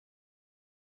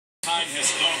Time has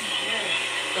come.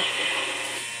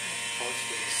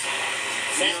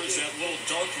 There's that little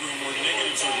dark room where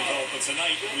negatives are developed, but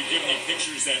tonight we've given you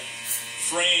pictures that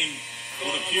frame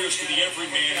what appears to the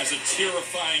everyman as a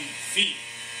terrifying feat.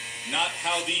 Not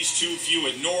how these two view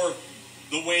it, nor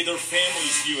the way their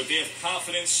families view it. They have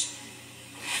confidence,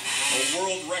 a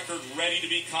world record ready to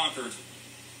be conquered.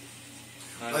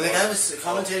 I think I was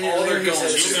commentating earlier. He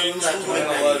said it's going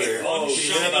to be one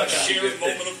shining shared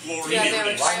moment of glory. Yeah, they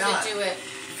were trying to do it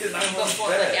before,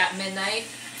 like at midnight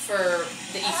for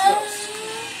the East Coast.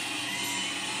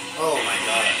 Oh my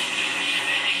God!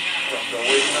 Don't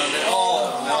wait on that.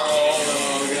 Oh no!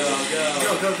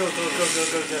 Go!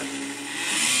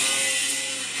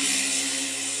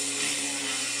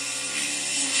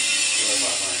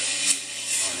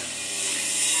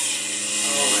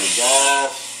 Oh my God!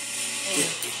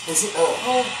 Is it?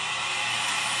 Oh!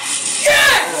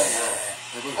 Yes!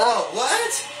 Oh,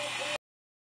 what?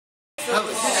 That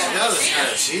was kind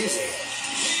of cheesy.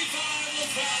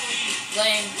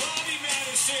 Lame.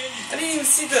 I didn't even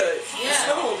see the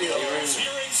snowmobile.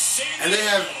 And they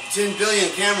have 10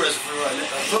 billion cameras for a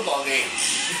football game.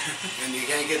 And you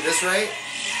can't get this right?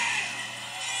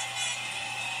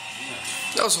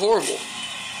 That was horrible.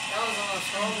 That was almost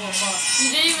horrible.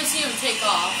 You didn't even see him take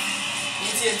off. You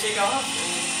didn't see him take off, and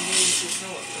you didn't see the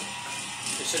snowmobile.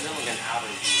 It should have been like an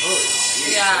average. Oh,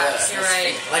 Yeah, you're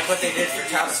right. Like what they did for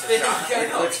Travis. It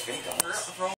looks fake.